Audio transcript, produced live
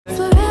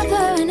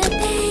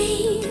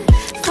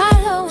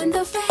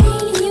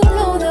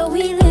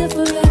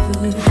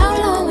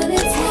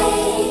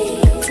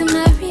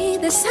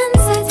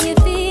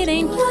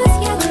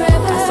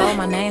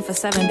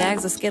7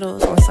 bags of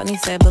Skittles. When Sunny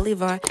said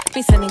Bolivar,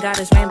 me Sunny got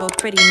his rainbow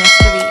pretty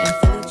mystery and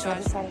Philly. So I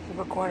decided to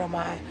record on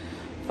my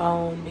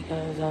phone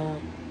because,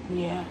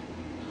 yeah.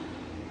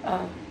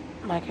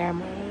 My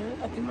camera,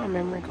 I think my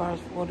memory card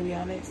is full, to be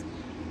honest.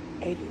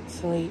 Ate it,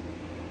 sleep.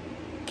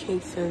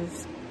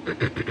 Cases,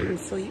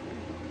 sleep.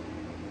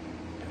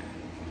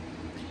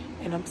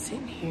 And I'm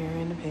sitting here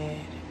in the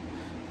bed.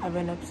 I've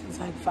been up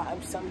since like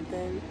 5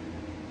 something.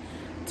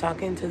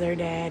 Talking to their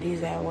dad,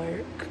 he's at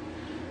work.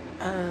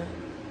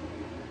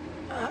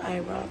 My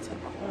eyebrows are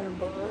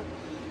horrible.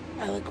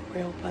 I look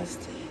real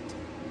busted.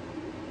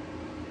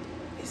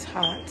 It's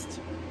hot.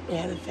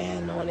 Yeah, the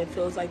fan on. It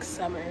feels like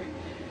summer.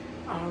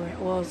 Alright,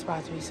 well, it's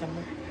about to be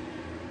summer.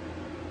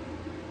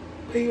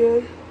 But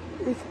yeah,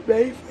 it's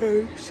May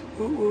 1st.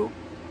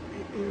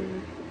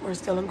 We're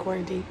still in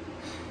quarantine.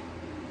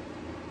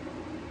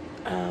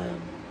 I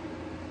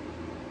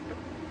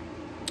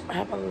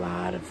have a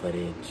lot of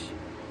footage.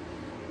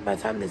 By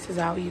the time this is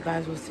out, you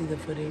guys will see the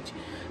footage.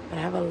 But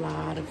I have a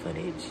lot of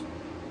footage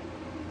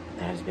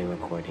that has been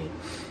recorded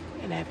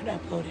and I haven't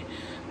uploaded.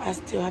 I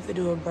still have to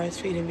do a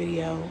breastfeeding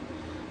video.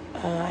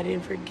 I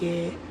didn't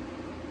forget.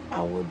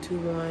 I will do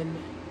one.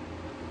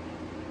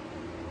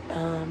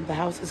 The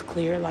house is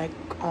clear, like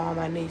all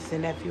my niece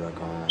and nephew are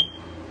gone.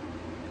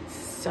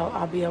 So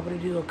I'll be able to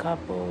do a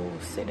couple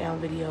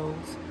sit-down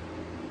videos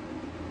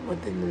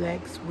within the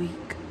next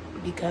week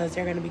because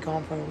they're going to be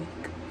gone for a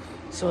week.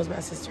 So is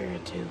my sister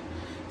too.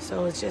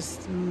 So it's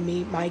just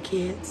me, my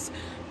kids,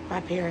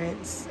 my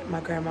parents, my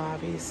grandma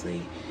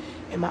obviously,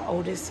 and my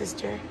oldest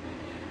sister.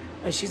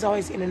 But she's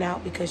always in and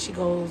out because she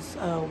goes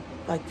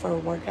like for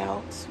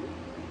workouts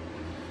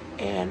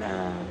and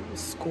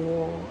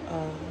school.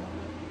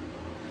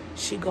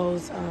 She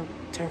goes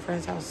to her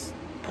friend's house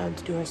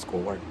to do her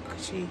schoolwork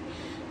because she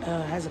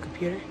has a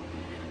computer.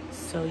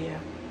 So yeah.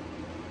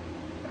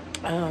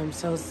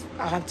 So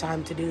I'll have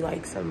time to do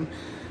like some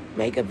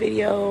makeup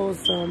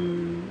videos,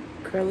 some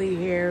curly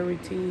hair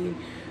routine,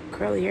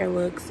 curly hair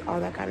looks, all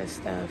that kind of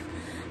stuff.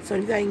 So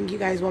anything you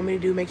guys want me to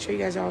do, make sure you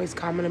guys are always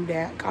comment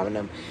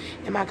them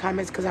in my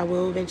comments because I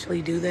will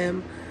eventually do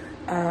them.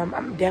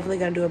 I'm definitely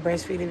going to do a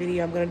breastfeeding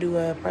video. I'm going to do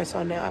a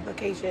press-on nail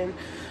application.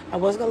 I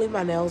was going to leave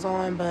my nails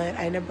on, but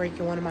I ended up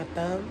breaking one of my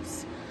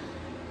thumbs.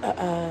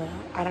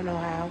 I don't know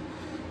how.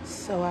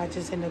 So I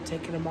just ended up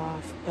taking them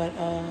off. But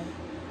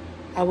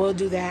I will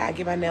do that. I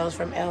get my nails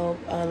from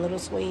Little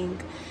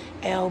Swing,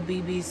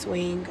 LBB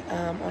Swing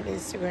on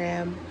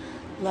Instagram.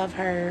 Love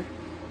her.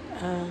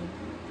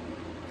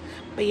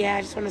 But yeah,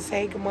 I just want to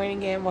say good morning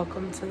again.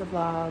 Welcome to the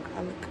vlog.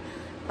 I look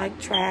like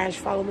trash.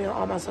 Follow me on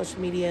all my social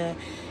media.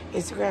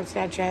 Instagram,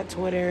 Snapchat,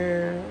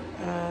 Twitter,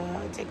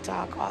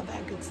 TikTok, all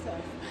that good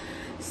stuff.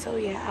 So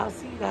yeah, I'll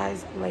see you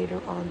guys later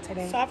on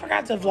today. So I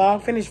forgot to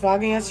finish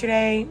vlogging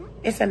yesterday.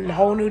 It's a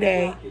whole new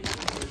day.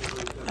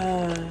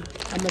 I'm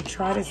gonna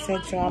try to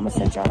set y'all. I'm gonna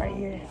set y'all right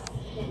here.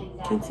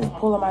 Keeps just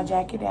pulling my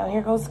jacket down.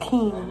 Here goes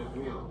Keen.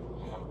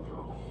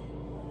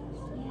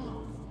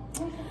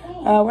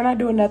 We're not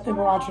doing nothing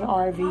but watching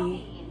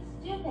RV.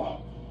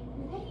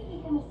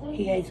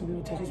 He hates when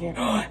people touch his hair.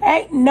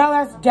 Hey, no,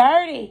 that's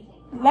dirty.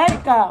 Let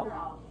it go.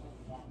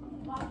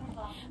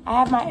 I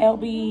have my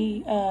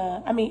LBB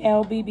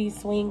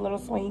swing, little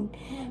swing,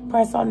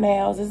 press on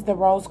nails. This is the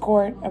rose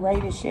quartz, a ready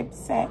to ship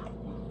set.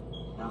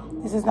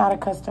 This is not a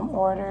custom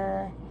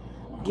order.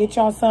 Get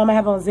y'all some. I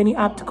have on Zenny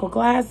optical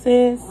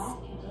glasses.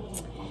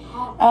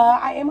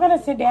 I am going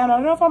to sit down. I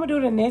don't know if I'm going to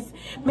do it in this.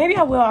 Maybe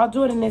I will. I'll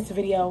do it in this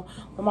video.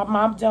 When my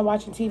mom's done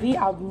watching TV,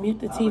 I'll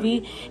mute the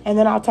TV. And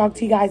then I'll talk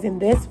to you guys in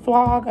this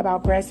vlog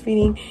about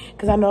breastfeeding.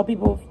 Because I know a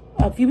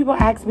few people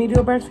asked me to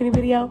do a breastfeeding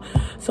video.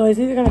 So it's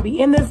either going to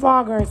be in this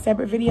vlog or a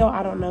separate video.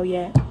 I don't know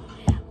yet.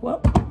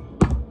 Well,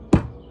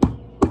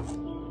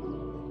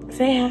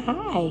 say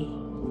hi.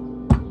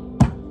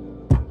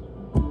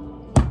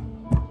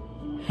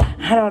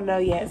 I don't know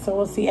yet. So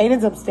we'll see.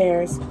 Aiden's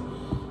upstairs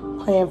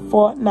playing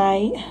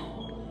Fortnite.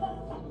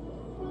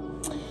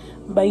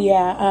 But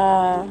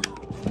yeah,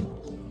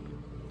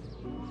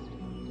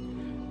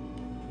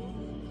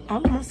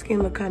 my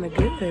skin look kind of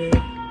good.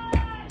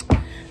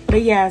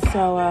 But yeah,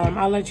 so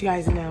I'll let you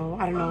guys know.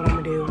 I don't know what I'm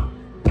gonna do.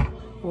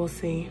 We'll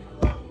see.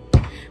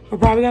 We're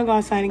probably gonna go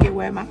outside and get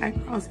wet. My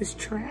eyebrows is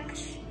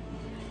trash.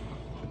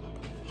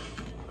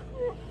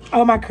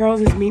 Oh, my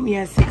curls is meet me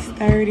at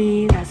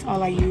 6:30. That's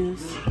all I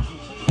use.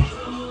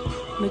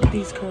 Look at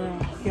these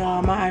curls.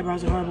 Y'all, my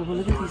eyebrows are horrible, but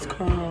look at these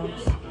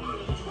curls.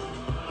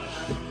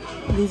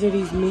 These are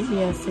these meet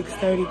me at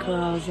 6:30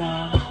 curls,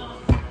 y'all.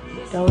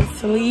 Don't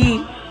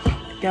sleep.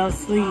 Don't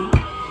sleep.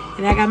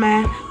 And I got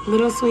my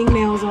little swing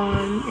nails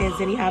on and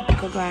Zenny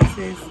optical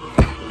glasses.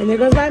 And there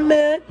goes my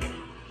Mook.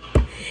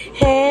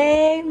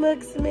 Hey, Mook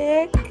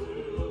Smick.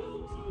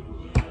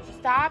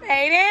 Stop,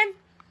 Aiden.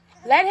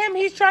 Let him.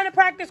 He's trying to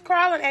practice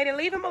crawling, Aiden.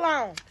 Leave him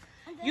alone.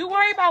 You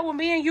worry about what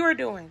me and you are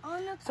doing.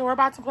 So we're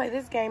about to play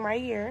this game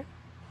right here.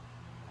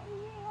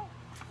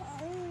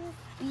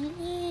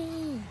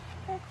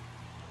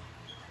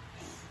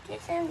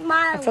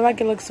 I feel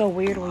like it looks so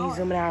weird when you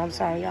zoom it out. I'm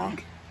sorry, y'all.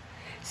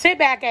 Sit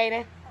back,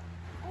 Aiden.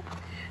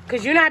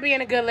 Because you're not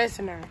being a good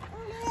listener.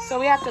 So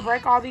we have to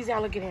break all these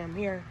down. Look at him.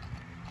 Here.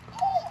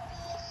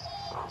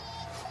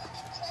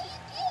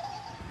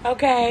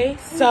 Okay.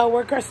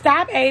 So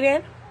stop,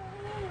 Aiden.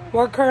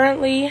 We're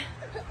currently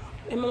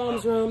in my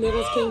mom's room. There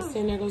goes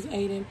Kingston. There goes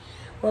Aiden.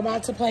 We're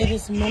about to play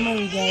this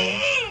memory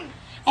game.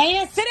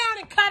 Aiden, sit down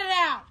and cut it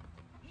out.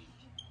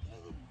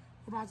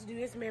 We're about to do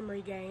this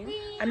memory game.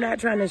 I'm not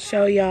trying to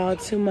show y'all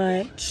too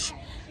much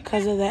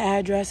because of the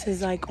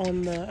addresses like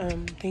on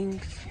the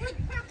things.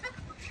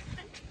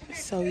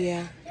 So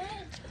yeah.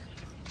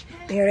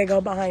 Here they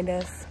go behind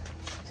us.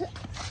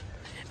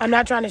 I'm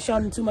not trying to show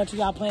them too much of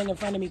y'all playing in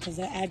front of me because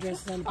the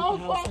address is on people's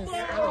houses.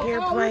 I'm here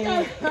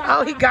playing.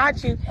 Oh, he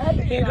got you.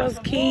 Here goes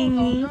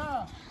King.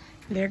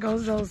 There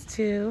goes those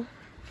two.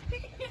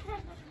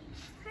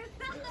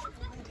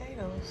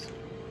 Potatoes.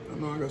 I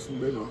know I got some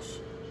big ones.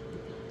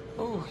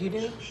 Oh, you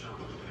do?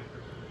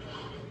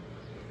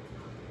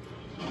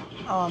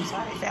 Oh, I'm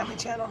sorry. Family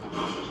channel.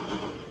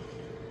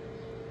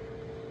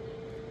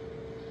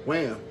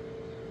 Wham.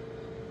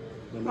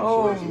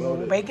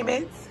 Oh, bacon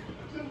bits?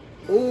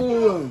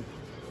 Ooh.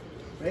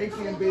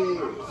 Bacon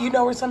bits. You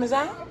know where some is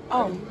at?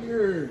 Oh.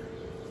 Here.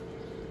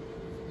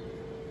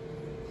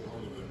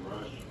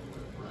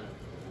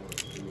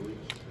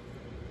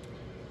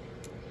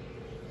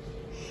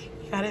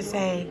 You gotta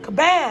say,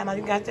 kabam! I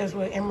think that's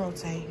what Emerald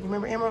say. You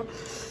remember Emerald?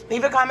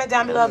 Leave a comment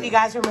down below if you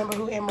guys remember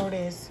who Emerald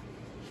is.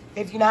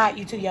 If you're not,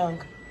 you're too young.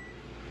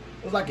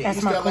 It was like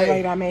That's my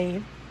Kool-Aid I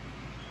made.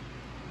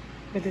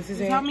 But this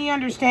is it. Help me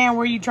understand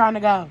where you're trying to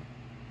go.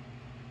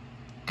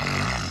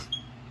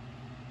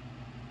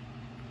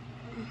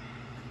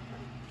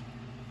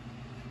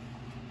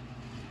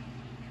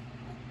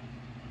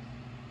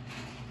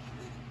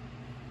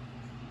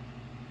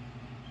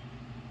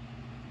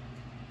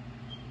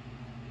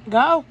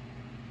 Go.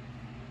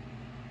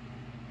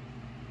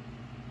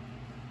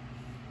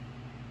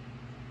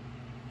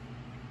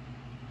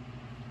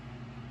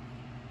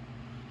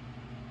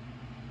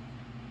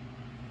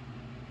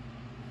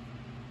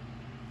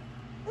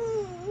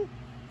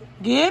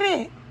 Get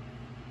it.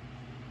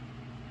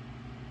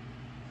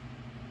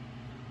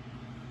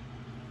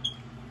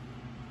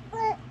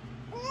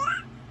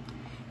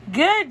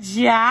 Good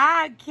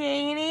job,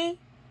 Keeney.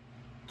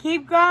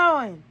 Keep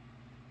going.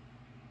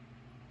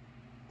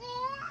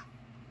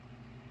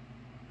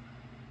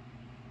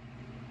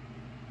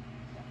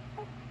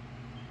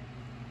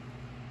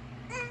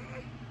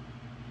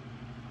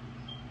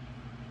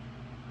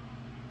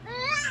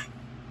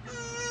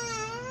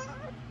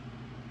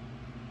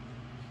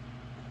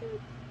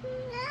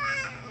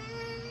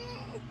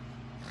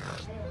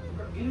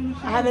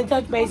 I haven't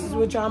touched bases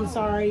with y'all. I'm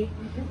sorry.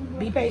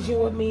 Be patient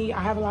with me. I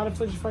have a lot of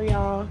footage for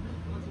y'all.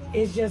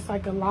 It's just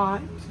like a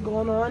lot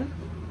going on.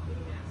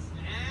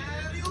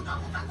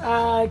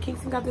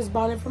 Kingston got this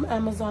bonnet from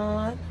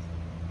Amazon.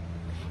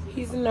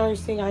 He's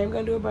nursing. I am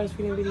going to do a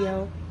breastfeeding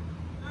video.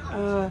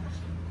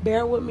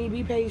 Bear with me.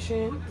 Be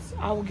patient.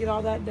 I will get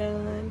all that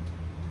done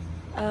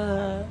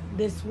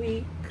this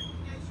week.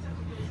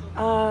 It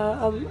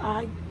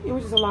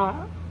was just a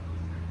lot.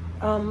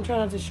 I'm trying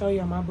not to show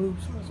y'all my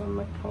boobs, so I'm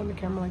like holding the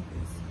camera like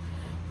this.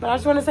 But I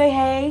just want to say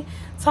hey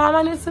to all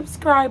my new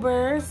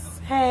subscribers.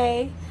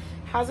 Hey,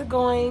 how's it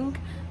going?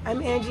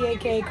 I'm Angie,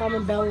 aka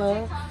Carmen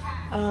Bella.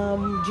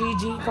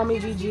 GG, call me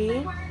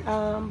GG.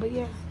 But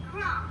yeah,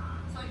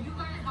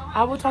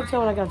 I will talk to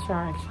y'all when I got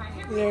charged.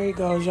 There he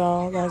goes,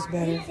 y'all. That's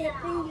better.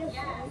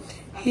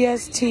 He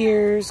has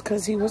tears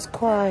because he was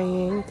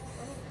crying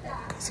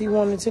because he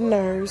wanted to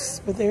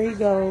nurse. But there he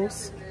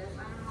goes.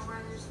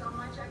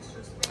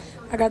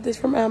 I got this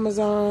from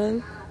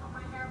Amazon.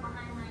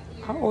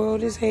 I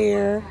oiled his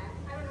hair.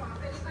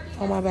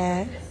 Oh, my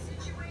bad.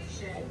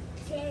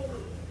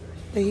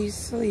 But he's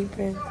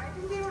sleeping.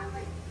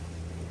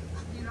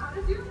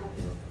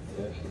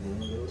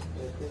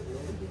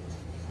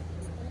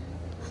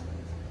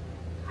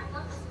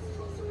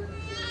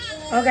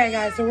 Okay,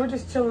 guys, so we're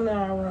just chilling in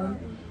our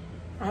room.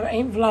 I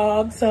ain't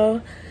vlogged,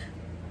 so.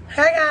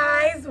 Hi,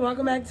 guys.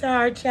 Welcome back to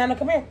our channel.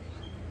 Come here.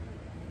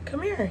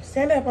 Come here.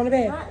 Stand up on the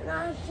bed.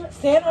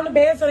 Stand on the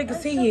bed so they can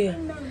see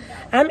you.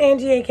 I'm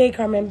Angie, a.k.a.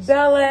 Carmen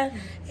Bella,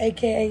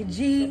 a.k.a.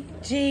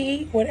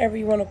 G, whatever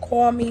you want to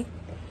call me.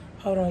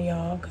 Hold on,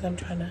 y'all, because I'm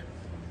trying to.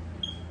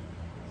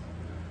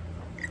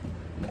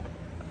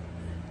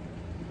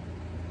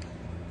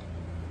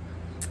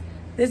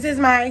 This is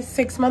my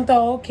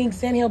 6-month-old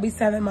Kingston. He'll be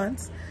 7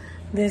 months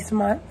this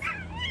month.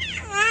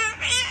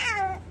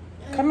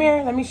 Come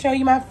here. Let me show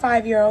you my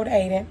 5-year-old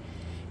Aiden.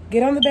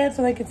 Get on the bed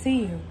so they can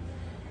see you.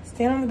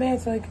 Stand on the bed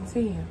so they can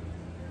see you.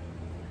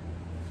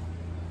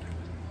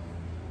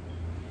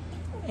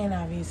 And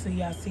obviously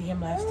y'all see him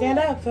left. Stand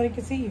up so they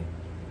can see you.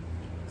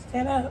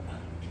 Stand up.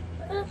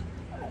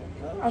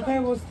 Okay,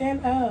 well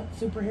stand up,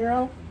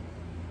 superhero.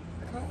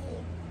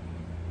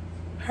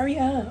 Hurry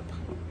up.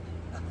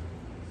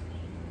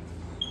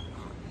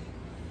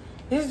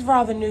 This is for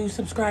all the new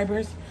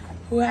subscribers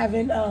who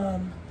haven't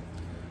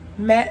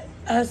met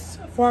us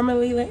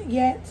formally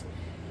yet.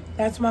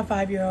 That's my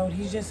 5-year-old.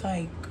 He's just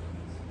like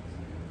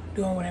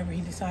doing whatever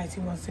he decides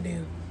he wants to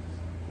do.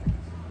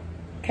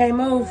 Okay,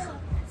 move.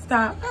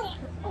 Stop.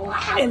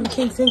 And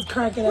Kingston's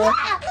cracking up,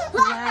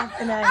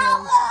 laughing at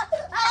him,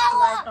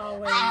 like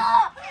always.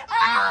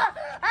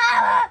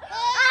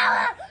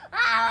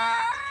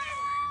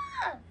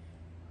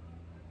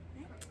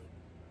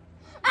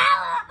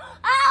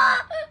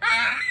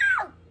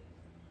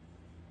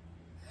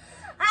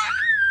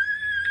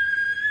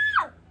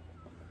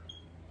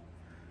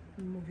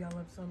 Move y'all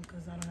up some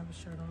because I don't have a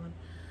shirt on.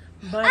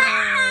 But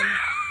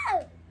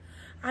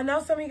I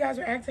know some of you guys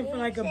are asking for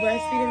like a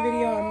breastfeeding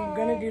video. I'm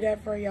gonna do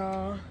that for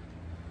y'all.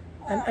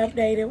 An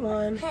updated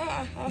one.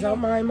 Don't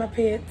mind my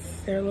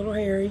pits. They're a little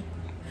hairy.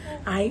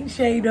 I ain't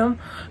shaved them.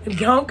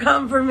 Don't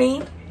come for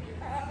me.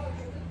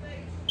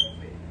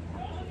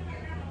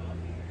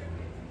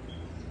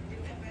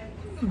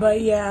 But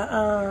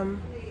yeah,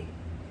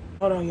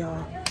 hold on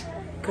y'all.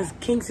 Cause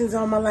Kingston's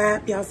on my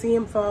lap. Y'all see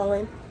him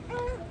falling.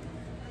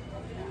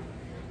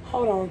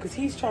 Hold on, cause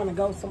he's trying to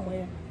go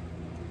somewhere.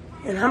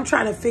 And I'm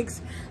trying to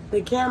fix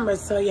the camera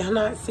so y'all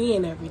not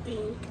seeing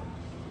everything.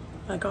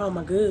 Like all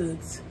my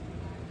goods.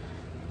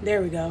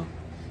 There we go.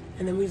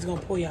 And then we just gonna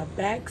pull y'all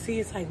back.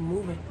 See, it's like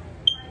moving.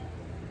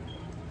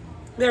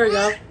 There we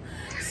go.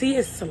 See,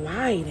 it's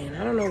sliding.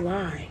 I don't know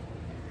why.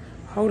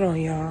 Hold on,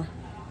 y'all.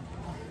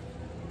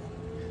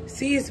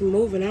 See, it's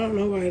moving. I don't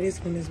know why this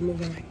one is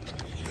moving like.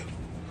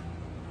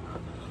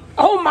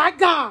 Oh my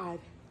God.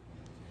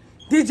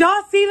 Did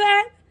y'all see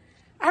that?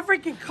 I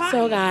freaking caught.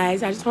 So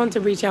guys, I just wanted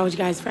to reach out with you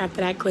guys for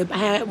after that clip.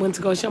 I went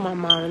to go show my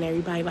mom and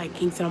everybody like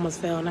Kingston almost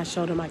fell and I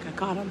showed him like I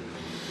caught him.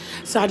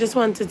 So I just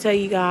wanted to tell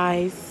you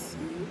guys,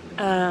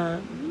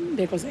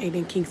 there goes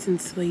Aiden, Kingston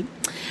sleep.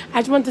 I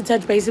just wanted to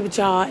touch base with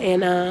y'all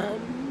and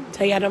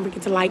tell y'all don't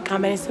forget to like,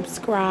 comment, and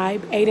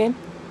subscribe. Aiden,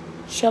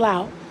 chill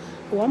out.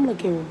 Oh, I'm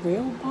looking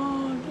real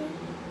bald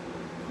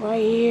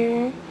right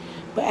here.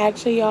 But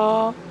actually,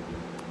 y'all,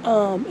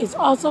 it's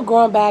also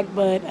growing back,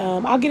 but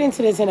I'll get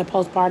into this in a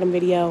postpartum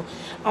video.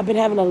 I've been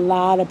having a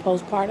lot of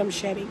postpartum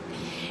shedding.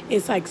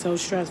 It's like so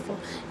stressful.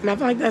 And I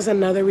feel like that's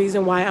another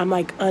reason why I'm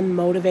like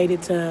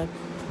unmotivated to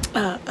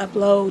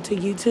upload to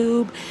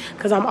YouTube,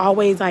 because I'm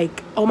always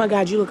like, oh my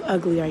God, you look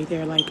ugly right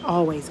there, like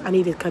always. I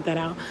need to cut that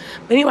out.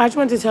 But anyway, I just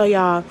wanted to tell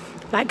y'all,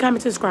 like,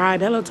 comment,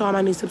 subscribe. Hello to all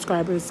my new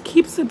subscribers.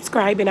 Keep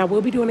subscribing. I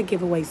will be doing a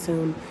giveaway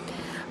soon.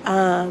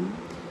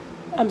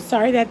 I'm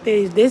sorry that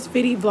this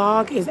video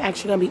vlog is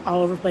actually gonna be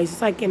all over the place.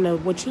 It's like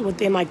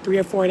within like 3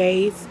 or 4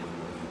 days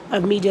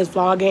of me just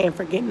vlogging and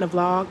forgetting the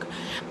vlog,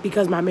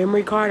 because my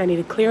memory card, I need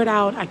to clear it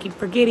out. I keep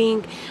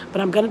forgetting,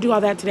 but I'm gonna do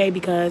all that today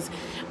because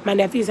my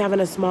nephew's having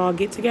a small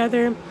get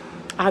together,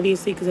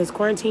 obviously because it's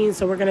quarantine.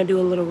 So we're gonna do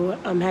a little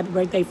happy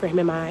birthday for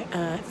him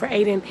and for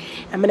Aiden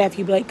and my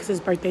nephew Blake, because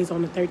his birthday's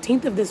on the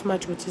 13th of this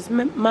month, which is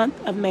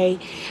month of May.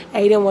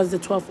 Aiden was the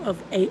 12th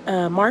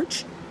of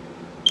March.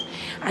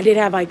 I did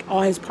have like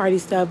all his party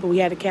stuff, but we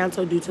had to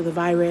cancel due to the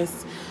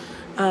virus.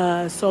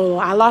 So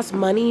I lost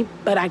money,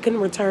 but I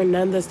couldn't return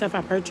none of the stuff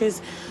I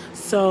purchased.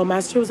 So my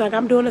sister was like,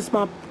 I'm doing a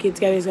small get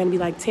together. It's gonna be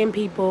like 10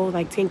 people,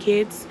 like 10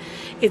 kids.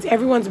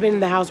 Everyone's been in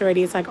the house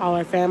already. It's like all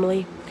our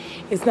family.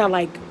 It's not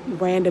like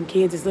random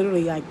kids. It's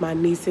literally like my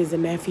nieces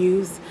and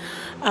nephews,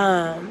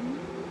 and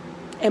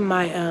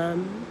my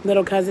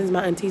little cousins,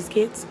 my auntie's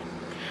kids.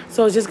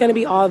 So it's just gonna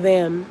be all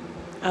them.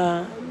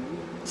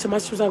 So my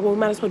sister was like, well, we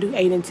might as well do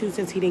Aiden too,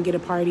 since he didn't get a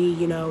party.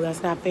 You know,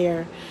 that's not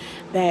fair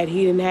that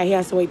he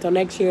has to wait till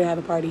next year to have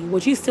a party,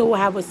 which he still will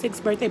have a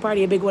 6th birthday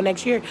party, a big one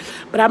next year.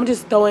 But I'm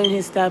just throwing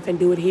his stuff and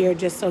do it here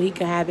just so he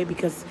can have it,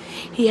 because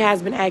he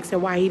has been asking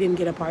why he didn't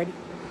get a party.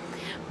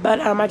 But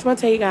I just want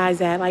to tell you guys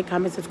that, like,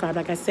 comment, subscribe.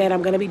 Like I said,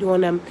 I'm going to be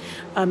doing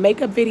a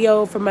makeup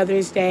video for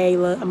Mother's Day,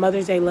 a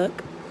Mother's Day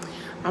look.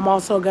 I'm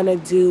also going to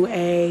do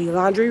a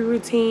laundry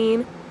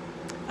routine,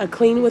 a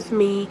clean with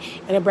me,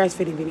 and a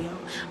breastfeeding video.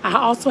 I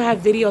also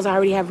have videos I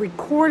already have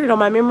recorded on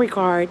my memory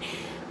card.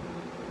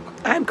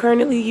 I'm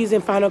currently using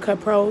Final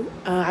Cut Pro.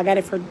 I got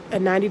it for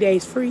 90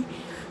 days free.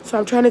 So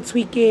I'm trying to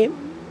tweak it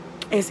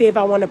and see if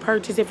I want to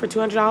purchase it for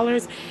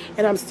 $200,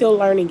 and I'm still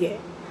learning it.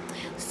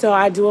 So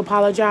I do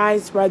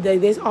apologize.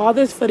 All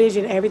this footage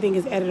and everything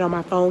is edited on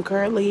my phone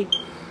currently.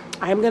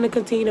 I am going to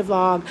continue to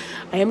vlog.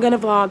 I am going to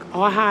vlog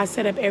all how I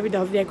set up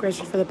all the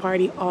decorations for the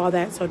party, all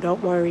that, so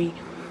don't worry.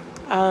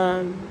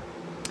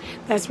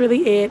 That's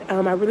really it. I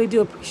really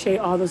do appreciate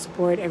all the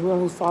support, everyone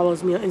who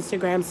follows me on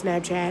Instagram,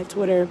 Snapchat,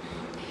 Twitter,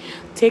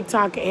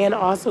 TikTok, and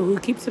also who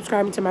keeps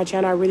subscribing to my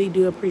channel. I really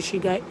do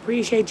appreciate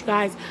you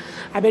guys.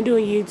 I've been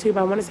doing YouTube,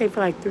 I want to say, for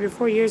like 3 or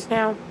 4 years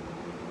now,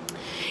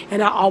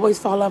 and I always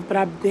fall off.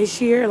 But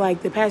this year,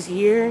 like the past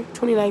year,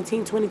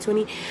 2019,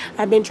 2020,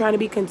 I've been trying to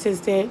be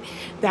consistent.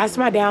 That's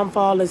my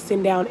downfall, is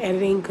sitting down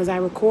editing, because I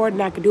record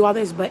and I can do all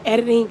this, but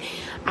editing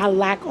I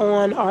lack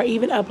on, or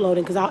even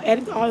uploading, because I'll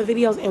edit all the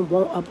videos and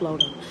won't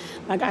upload them.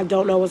 Like, I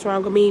don't know what's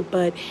wrong with me,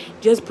 but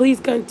just please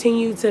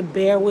continue to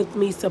bear with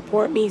me,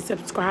 support me,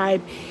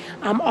 subscribe.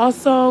 I'm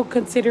also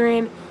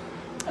considering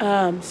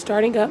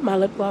starting up my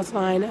lip gloss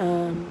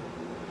line.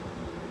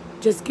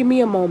 Just give me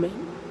a moment,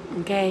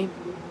 okay?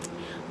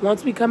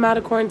 Once we come out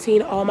of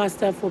quarantine, all my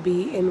stuff will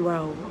be in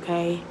row,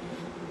 okay?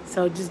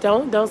 So just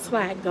don't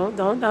slack. Don't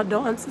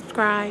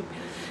unsubscribe.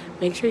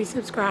 Make sure you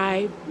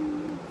subscribe.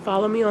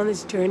 Follow me on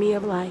this journey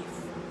of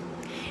life.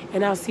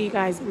 And I'll see you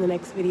guys in the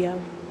next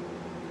video.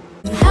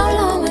 How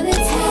long will it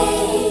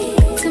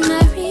take to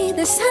marry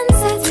the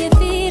sunset?